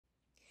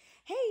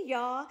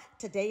y'all.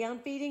 Today on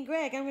Feeding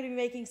Greg, I'm going to be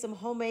making some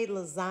homemade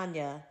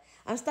lasagna.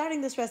 I'm starting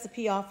this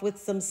recipe off with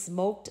some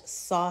smoked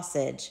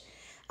sausage.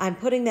 I'm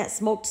putting that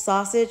smoked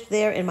sausage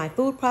there in my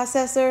food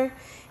processor,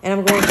 and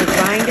I'm going to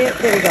grind it.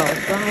 There we go.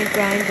 Grind,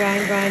 grind,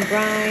 grind, grind,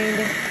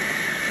 grind,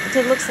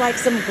 until it looks like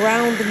some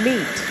ground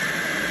meat.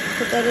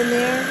 Put that in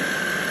there.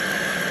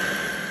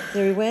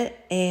 There we went.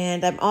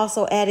 And I'm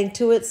also adding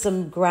to it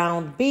some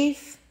ground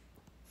beef.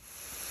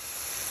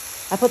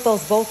 I put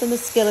those both in the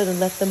skillet and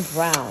let them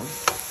brown.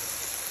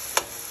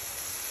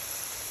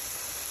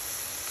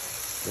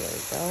 There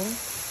we go.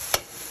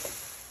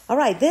 All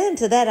right, then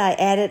to that I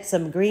added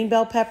some green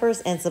bell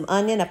peppers and some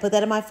onion. I put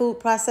that in my food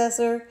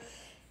processor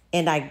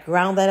and I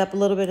ground that up a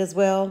little bit as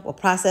well. Or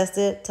processed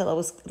it till it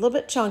was a little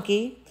bit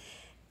chunky.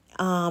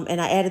 And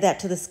I added that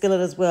to the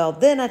skillet as well.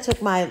 Then I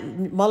took my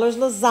Muller's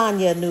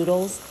lasagna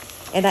noodles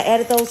and I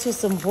added those to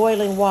some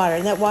boiling water.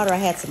 In that water I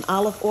had some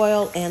olive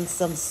oil and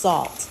some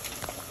salt.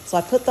 So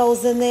I put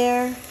those in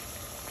there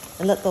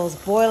and let those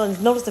boil.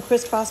 And notice the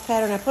crisscross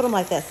pattern. I put them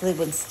like that so they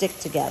wouldn't stick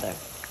together.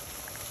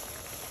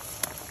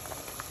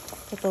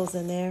 Put those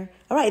in there.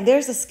 All right,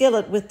 there's the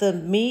skillet with the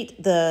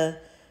meat, the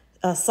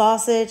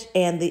sausage,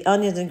 and the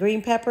onions and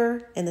green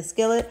pepper in the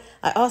skillet.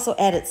 I also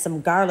added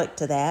some garlic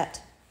to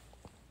that.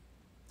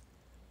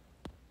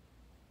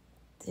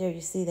 There you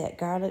see that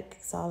garlic.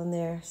 It's all in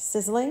there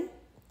sizzling.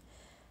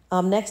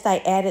 Next, I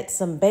added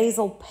some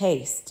basil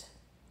paste.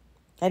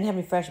 I didn't have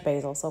any fresh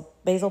basil, so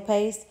basil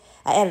paste.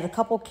 I added a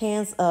couple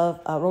cans of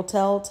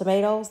Rotel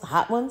tomatoes, the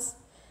hot ones.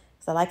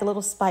 So I like a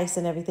little spice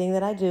in everything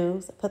that I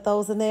do. So I put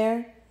those in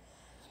there.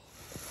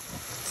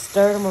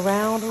 Stir them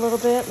around a little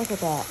bit. Look at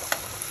that.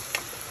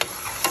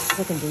 It's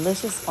looking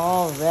delicious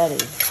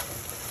already.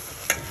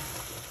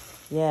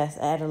 Yes,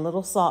 add a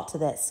little salt to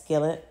that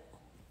skillet.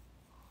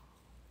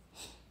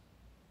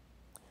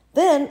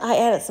 Then I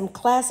added some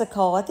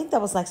classical, I think that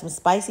was like some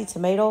spicy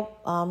tomato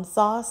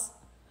sauce.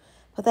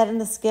 Put that in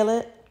the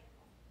skillet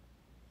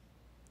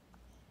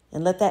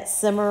and let that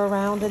simmer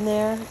around in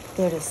there.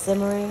 There it is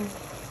simmering.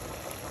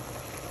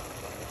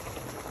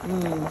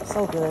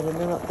 So good. And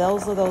then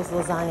those are those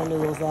lasagna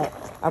noodles that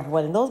are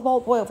boiling. Those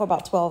boiled for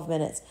about 12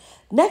 minutes.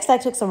 Next, I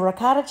took some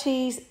ricotta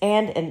cheese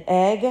and an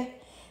egg,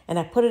 and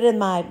I put it in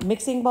my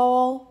mixing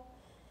bowl,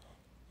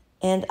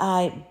 and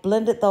I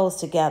blended those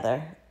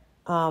together.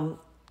 In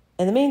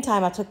the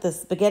meantime, I took the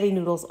spaghetti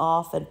noodles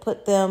off and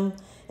put them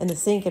in the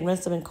sink and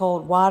rinsed them in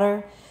cold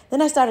water.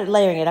 Then I started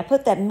layering it. I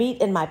put that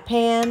meat in my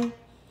pan.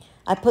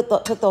 I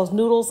took those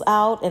noodles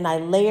out and I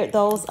layered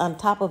those on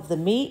top of the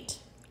meat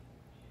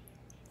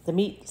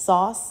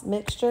sauce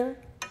mixture.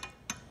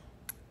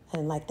 I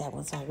didn't like that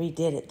one, so I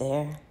redid it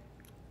there.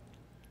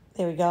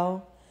 There we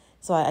go.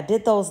 So I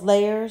did those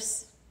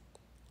layers.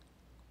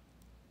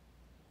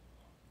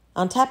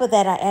 On top of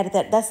that, I added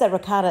that's that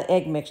ricotta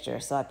egg mixture.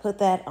 So I put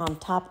that on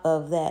top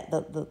of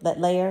that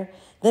layer.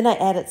 Then I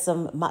added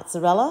some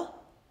mozzarella.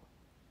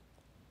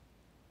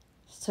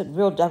 I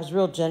was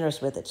real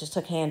generous with it. Just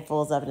took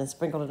handfuls of it and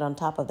sprinkled it on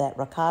top of that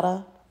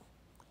ricotta.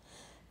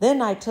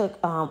 Then I took,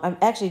 I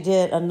actually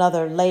did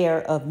another layer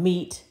of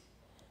meat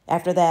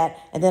after that.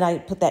 And then I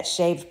put that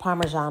shaved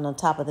Parmesan on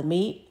top of the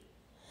meat.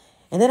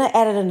 And then I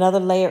added another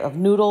layer of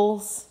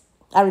noodles.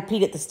 I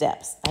repeated the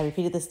steps.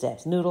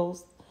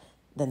 Noodles,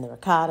 then the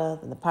ricotta,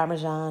 then the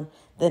Parmesan.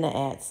 Then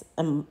I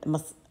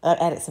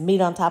added some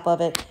meat on top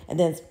of it and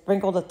then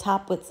sprinkled the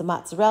top with some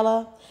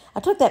mozzarella. I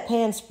took that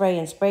pan spray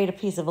and sprayed a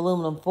piece of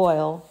aluminum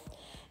foil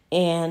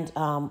and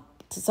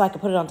so I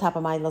could put it on top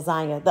of my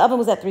lasagna. The oven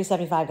was at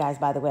 375, guys,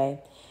 by the way.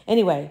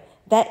 Anyway,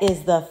 that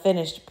is the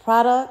finished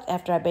product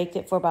after I baked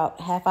it for about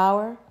a half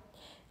hour.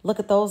 Look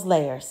at those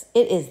layers.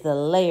 It is the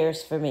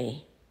layers for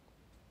me.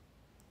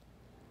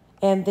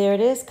 And there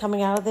it is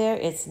coming out of there.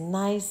 It's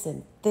nice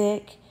and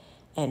thick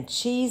and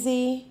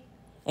cheesy.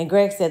 And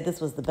Greg said this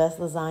was the best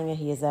lasagna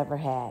he has ever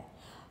had.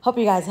 Hope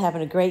you guys are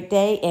having a great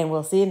day, and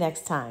we'll see you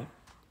next time.